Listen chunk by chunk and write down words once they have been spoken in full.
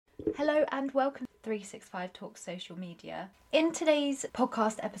Hello and welcome to 365 Talks Social Media. In today's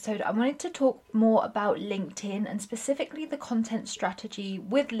podcast episode, I wanted to talk more about LinkedIn and specifically the content strategy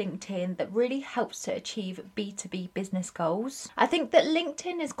with LinkedIn that really helps to achieve B2B business goals. I think that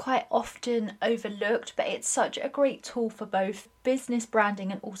LinkedIn is quite often overlooked, but it's such a great tool for both business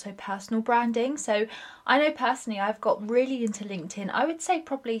branding and also personal branding. So I know personally I've got really into LinkedIn, I would say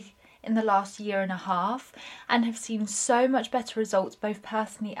probably in the last year and a half, and have seen so much better results both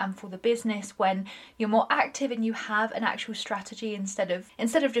personally and for the business when you're more active and you have an actual strategy instead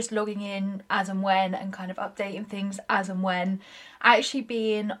of just logging in as and when and kind of updating things as and when. Actually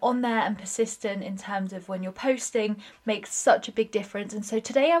being on there and persistent in terms of when you're posting makes such a big difference. And so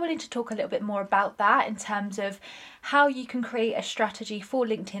today I wanted to talk a little bit more about that in terms of how you can create a strategy for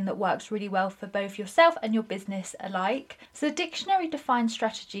LinkedIn that works really well for both yourself and your business alike. So the dictionary defines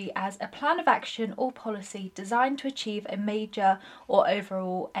strategy as a plan of action or policy designed to achieve a major or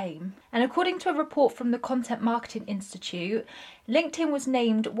overall aim. And according to a report from the Content Marketing Institute, LinkedIn was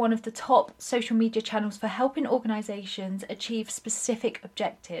named one of the top social media channels for helping organisations achieve specific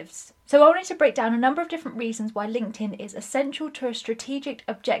objectives. So I wanted to break down a number of different reasons why LinkedIn is essential to a strategic,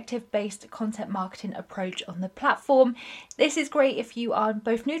 objective-based content marketing approach on the platform. This is great if you are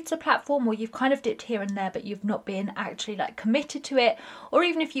both new to the platform or you've kind of dipped here and there but you've not been actually committed to it, or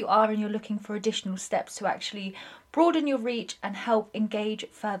even if you are and you're looking for additional steps to actually broaden your reach and help engage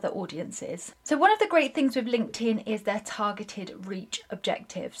further audiences. So one of the great things with LinkedIn is their targeted reach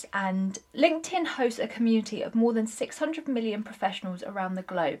objectives, and LinkedIn hosts a community of more than 600 million professionals around the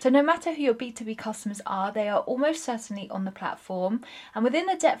globe. So no matter who your B2B customers are, they are almost certainly on the platform, and within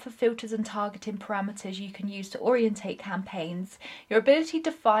the depth of filters and targeting parameters you can use to orientate campaigns, your ability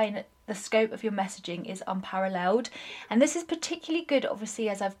to define the scope of your messaging is unparalleled. And this is particularly good, obviously,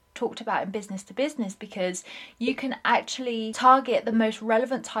 as I've talked about in business to business, because you can actually target the most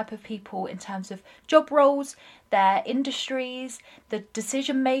relevant type of people in terms of job roles, their industries, the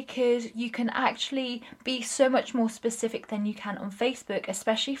decision makers. You can actually be so much more specific than you can on Facebook,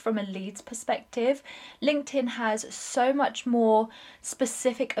 especially from a leads perspective. LinkedIn has so much more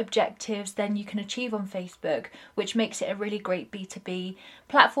specific objectives than you can achieve on Facebook, which makes it a really great B2B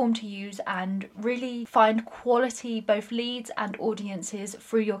platform to use and really find quality both leads and audiences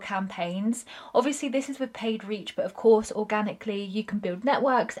through your campaigns. Obviously this is with paid reach, but of course organically you can build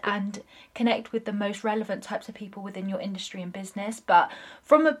networks and connect with the most relevant types of people within your industry and business. But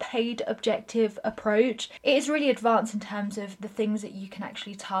from a paid objective approach, it is really advanced in terms of the things that you can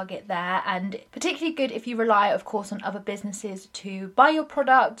actually target there, and particularly good if you rely of course on other businesses to buy your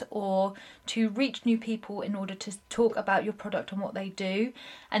product or to reach new people in order to talk about your product and what they do.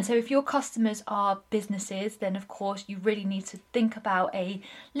 And so if your customers are businesses, then of course you really need to think about a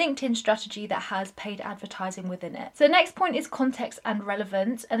LinkedIn strategy that has paid advertising within it. So the next point is context and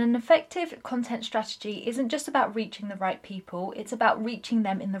relevance, and an effective content strategy isn't just about reaching the right people, it's about reaching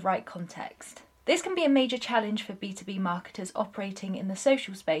them in the right context. This can be a major challenge for B2B marketers operating in the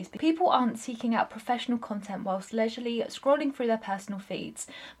social space. People aren't seeking out professional content whilst leisurely scrolling through their personal feeds.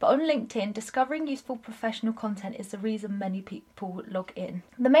 But on LinkedIn, discovering useful professional content is the reason many people log in.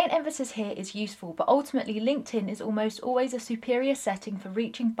 The main emphasis here is useful, but ultimately LinkedIn is almost always a superior setting for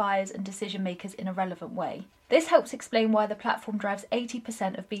reaching buyers and decision makers in a relevant way. This helps explain why the platform drives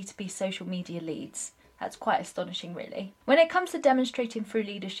 80% of B2B social media leads. That's quite astonishing, really. When it comes to demonstrating through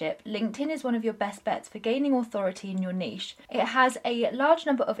leadership, LinkedIn is one of your best bets for gaining authority in your niche. It has a large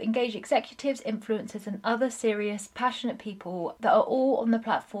number of engaged executives, influencers, and other serious, passionate people that are all on the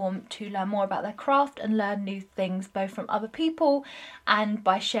platform to learn more about their craft and learn new things, both from other people and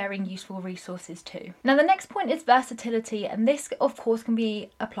by sharing useful resources too. Now, the next point is versatility, and this, of course, can be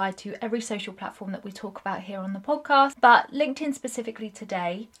applied to every social platform that we talk about here on the podcast, but LinkedIn specifically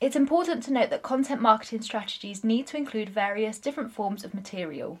today. It's important to note that content marketing strategies need to include various different forms of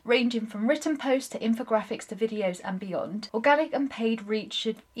material, ranging from written posts to infographics to videos and beyond. Organic and paid reach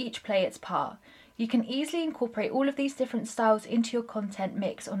should each play its part. You can easily incorporate all of these different styles into your content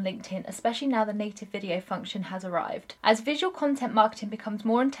mix on LinkedIn, especially now the native video function has arrived. As visual content marketing becomes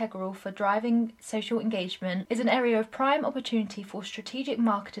more integral for driving social engagement, is an area of prime opportunity for strategic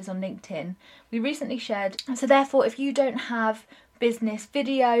marketers on LinkedIn. We recently shared, so therefore if you don't have business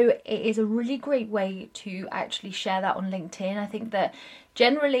video, it is a really great way to actually share that on LinkedIn. I think that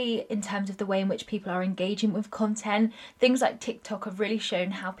Generally, in terms of the way in which people are engaging with content, things like TikTok have really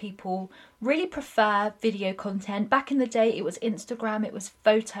shown how people really prefer video content. Back in the day, it was Instagram, it was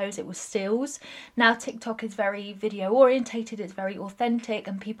photos, it was stills. Now TikTok is very video orientated, it's very authentic,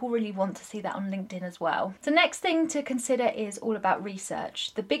 and people really want to see that on LinkedIn as well. The next thing to consider is all about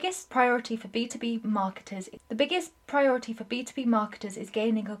research. The biggest priority for B2B marketers is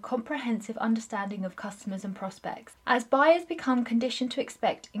gaining a comprehensive understanding of customers and prospects. As buyers become conditioned to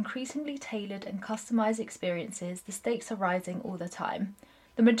expect increasingly tailored and customized experiences, the stakes are rising all the time.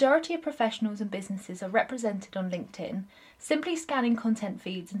 The majority of professionals and businesses are represented on LinkedIn. Simply scanning content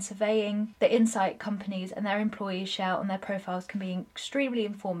feeds and surveying the insight companies and their employees share on their profiles can be extremely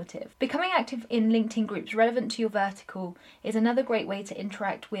informative. Becoming active in LinkedIn groups relevant to your vertical is another great way to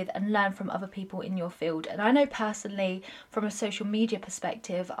interact with and learn from other people in your field. And I know personally, from a social media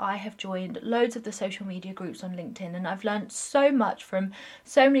perspective, I have joined loads of the social media groups on LinkedIn, and I've learned so much from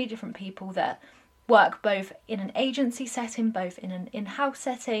so many different people that work both in an agency setting, both in an in-house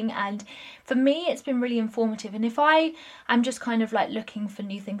setting, and for me it's been really informative. And if I am just kind of like looking for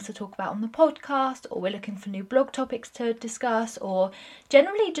new things to talk about on the podcast, or we're looking for new blog topics to discuss, or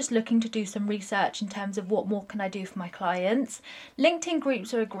generally just looking to do some research in terms of what more can I do for my clients, LinkedIn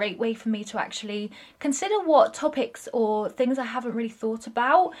groups are a great way for me to actually consider what topics or things I haven't really thought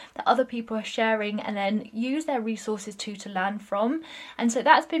about that other people are sharing, and then use their resources to learn from. And so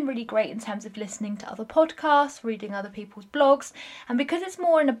that's been really great in terms of listening to other podcasts, reading other people's blogs, and because it's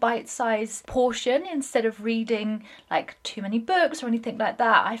more in a bite-sized portion instead of reading like too many books or anything like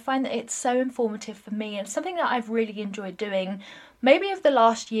that, I find that it's so informative for me, and something that I've really enjoyed doing maybe of the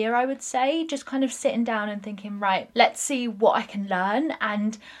last year, I would say, just kind of sitting down and thinking, right, let's see what I can learn.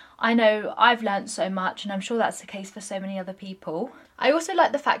 And I know I've learned so much, and I'm sure that's the case for so many other people. I also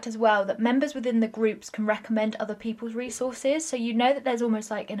like the fact as well that members within the groups can recommend other people's resources, so you know that there's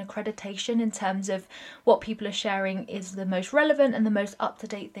almost like an accreditation in terms of what people are sharing is the most relevant and the most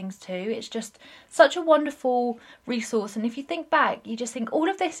up-to-date things too. It's just such a wonderful resource, and if you think back, you just think all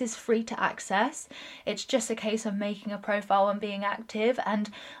of this is free to access. It's just a case of making a profile and being active. And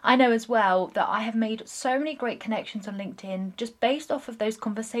I know as well that I have made so many great connections on LinkedIn just based off of those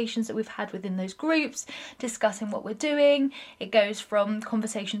conversations that we've had within those groups, discussing what we're doing. It goes from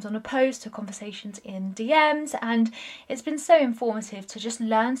conversations on a post to conversations in DMs, and it's been so informative to just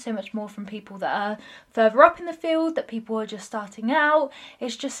learn so much more from people that are further up in the field, that people are just starting out.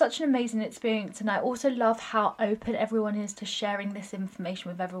 It's just such an amazing experience, and I also love how open everyone is to sharing this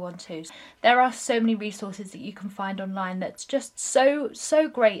information with everyone too. There are so many resources that you can find online that's just so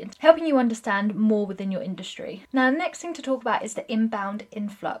great and helping you understand more within your industry. Now, the next thing to talk about is the inbound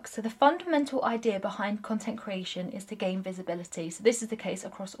influx. So the fundamental idea behind content creation is to gain visibility. So this is the case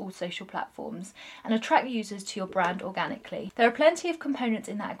across all social platforms, and attract users to your brand organically. There are plenty of components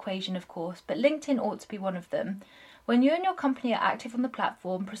in that equation, of course, but LinkedIn ought to be one of them. When you and your company are active on the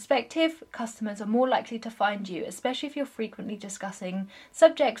platform, prospective customers are more likely to find you, especially if you're frequently discussing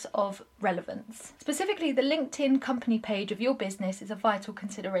subjects of relevance. Specifically, the LinkedIn company page of your business is a vital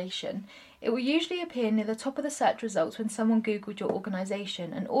consideration. It will usually appear near the top of the search results when someone Googled your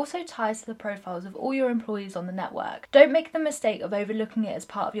organisation, and also ties to the profiles of all your employees on the network. Don't make the mistake of overlooking it as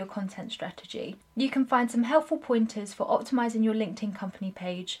part of your content strategy. You can find some helpful pointers for optimising your LinkedIn company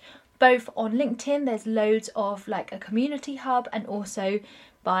page. Both on LinkedIn, there's loads of like a community hub, and also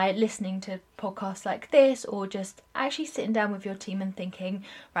by listening to podcasts like this, or just actually sitting down with your team and thinking,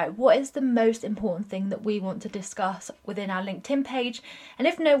 right, what is the most important thing that we want to discuss within our LinkedIn page? And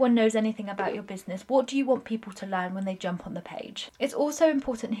if no one knows anything about your business, what do you want people to learn when they jump on the page? It's also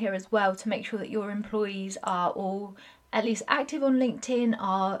important here as well to make sure that your employees are all at least active on LinkedIn,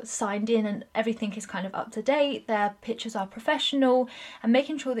 are signed in, and everything is kind of up to date. Their pictures are professional, and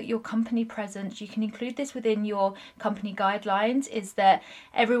making sure that your company presence, you can include this within your company guidelines, is that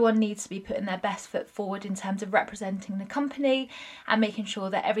everyone needs to be putting their best foot forward in terms of representing the company, and making sure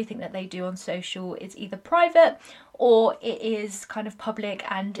that everything that they do on social is either private or it is kind of public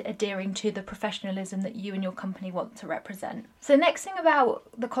and adhering to the professionalism that you and your company want to represent. So the next thing about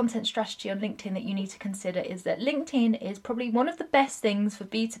the content strategy on LinkedIn that you need to consider is that LinkedIn is probably one of the best things for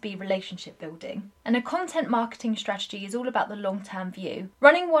B2B relationship building. And a content marketing strategy is all about the long-term view.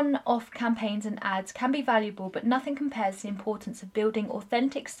 Running one-off campaigns and ads can be valuable, but nothing compares to the importance of building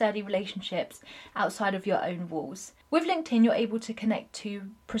authentic, sturdy relationships outside of your own walls. With LinkedIn, you're able to connect to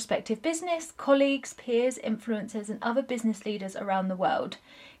prospective business, colleagues, peers, influencers, and other business leaders around the world.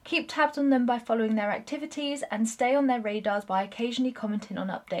 Keep tabs on them by following their activities and stay on their radars by occasionally commenting on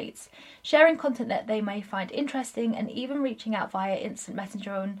updates, sharing content that they may find interesting, and even reaching out via instant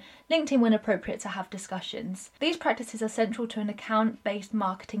messenger on LinkedIn when appropriate to have discussions. These practices are central to an account-based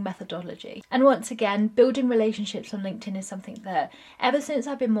marketing methodology. And once again, building relationships on LinkedIn is something that ever since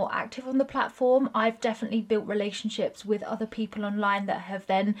I've been more active on the platform, I've definitely built relationships with other people online that have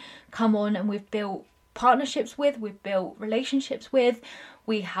then come on and we've built partnerships with, we've built relationships with,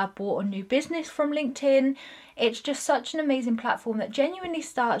 we have bought a new business from LinkedIn. It's just such an amazing platform that genuinely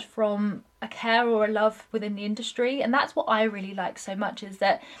starts from a care or a love within the industry, and that's what I really like so much, is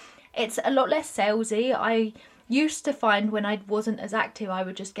that it's a lot less salesy. I used to find when I wasn't as active, I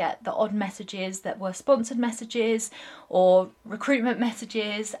would just get the odd messages that were sponsored messages or recruitment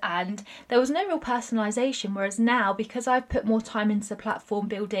messages, and there was no real personalisation. Whereas now, because I've put more time into the platform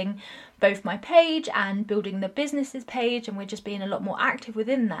building both my page and building the business's page, and we're just being a lot more active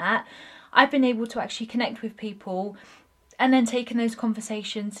within that, I've been able to actually connect with people and then taking those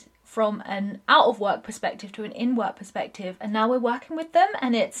conversations from an out of work perspective to an in work perspective, and now we're working with them,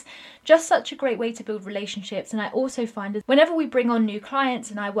 and it's just such a great way to build relationships. And I also find that whenever we bring on new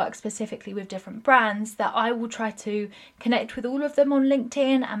clients, and I work specifically with different brands, that I will try to connect with all of them on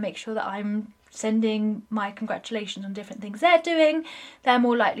LinkedIn and make sure that I'm sending my congratulations on different things they're doing. They're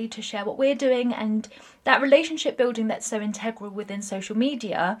more likely to share what we're doing, and that relationship building that's so integral within social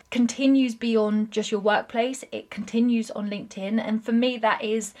media continues beyond just your workplace. It continues on LinkedIn, and for me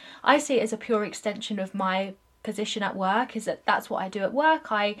I see it as a pure extension of my position at work, is that's what I do at work.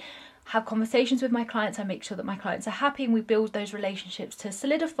 I have conversations with my clients, I make sure that my clients are happy, and we build those relationships to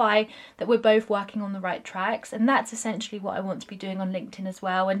solidify that we're both working on the right tracks. And that's essentially what I want to be doing on LinkedIn as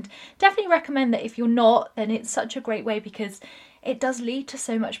well. And definitely recommend that if you're not, then it's such a great way, because it does lead to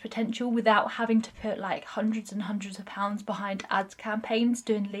so much potential without having to put like hundreds and hundreds of pounds behind ads campaigns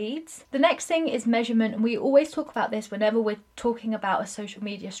doing leads. The next thing is measurement, and we always talk about this whenever we're talking about a social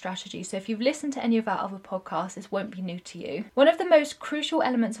media strategy. So if you've listened to any of our other podcasts, this won't be new to you. One of the most crucial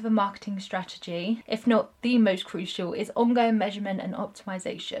elements of a marketing strategy, if not the most crucial, is ongoing measurement and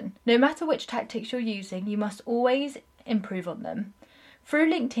optimization. No matter which tactics you're using, you must always improve on them.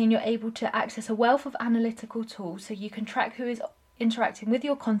 Through LinkedIn, you're able to access a wealth of analytical tools so you can track who is interacting with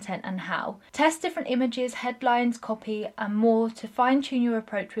your content and how. Test different images, headlines, copy, and more to fine-tune your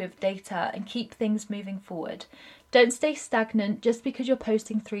approach with data and keep things moving forward. Don't stay stagnant. Just because you're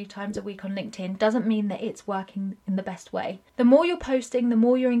posting 3 times a week on LinkedIn doesn't mean that it's working in the best way. The more you're posting, the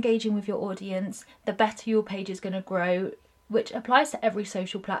more you're engaging with your audience, the better your page is going to grow, which applies to every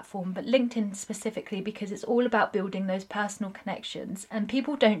social platform, but LinkedIn specifically, because it's all about building those personal connections. And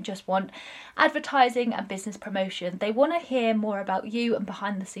people don't just want advertising and business promotion, they want to hear more about you and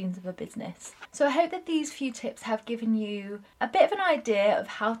behind the scenes of a business. So I hope that these few tips have given you a bit of an idea of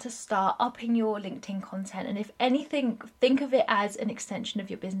how to start upping your LinkedIn content. And if anything, think of it as an extension of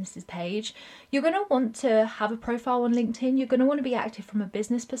your business's page. You're going to want to have a profile on LinkedIn. You're going to want to be active from a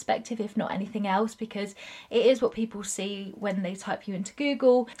business perspective, if not anything else, because it is what people see when they type you into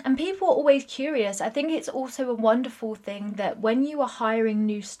Google, and people are always curious. I think it's also a wonderful thing that when you are hiring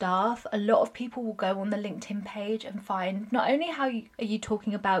new staff, a lot of people will go on the LinkedIn page and find not only how are you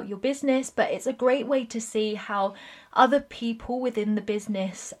talking about your business, but it's a great way to see how other people within the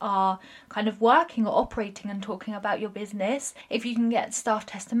business are kind of working or operating and talking about your business. If you can get staff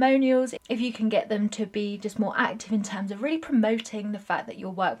testimonials, if you can get them to be just more active in terms of really promoting the fact that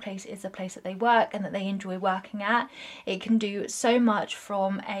your workplace is a place that they work and that they enjoy working at, it can do so much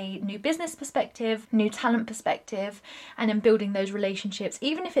from a new business perspective, new talent perspective, and in building those relationships.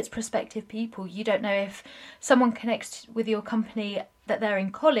 Even if it's prospective people, you don't know if someone connects with your company that they're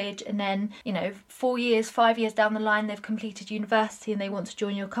in college, and then 4 years, 5 years down the line they've completed university and they want to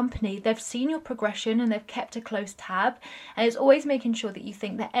join your company. They've seen your progression and they've kept a close tab, and it's always making sure that you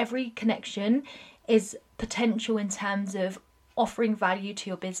think that every connection is potential in terms of offering value to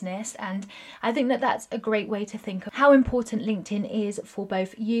your business. And I think that that's a great way to think of how important LinkedIn is for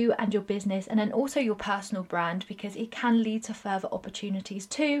both you and your business, and then also your personal brand, because it can lead to further opportunities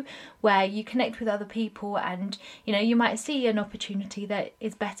too, where you connect with other people and you might see an opportunity that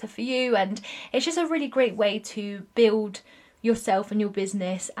is better for you, and it's just a really great way to build yourself and your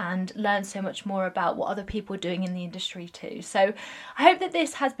business and learn so much more about what other people are doing in the industry too. So I hope that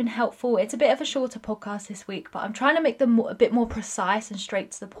this has been helpful. It's a bit of a shorter podcast this week, but I'm trying to make them a bit more precise and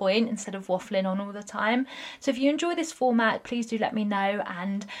straight to the point instead of waffling on all the time. So if you enjoy this format, please do let me know,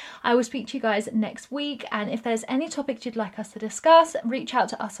 and I will speak to you guys next week. And if there's any topics you'd like us to discuss, reach out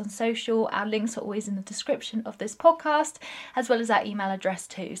to us on social. Our links are always in the description of this podcast, as well as our email address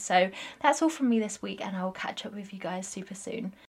too. So that's all from me this week, and I will catch up with you guys super soon.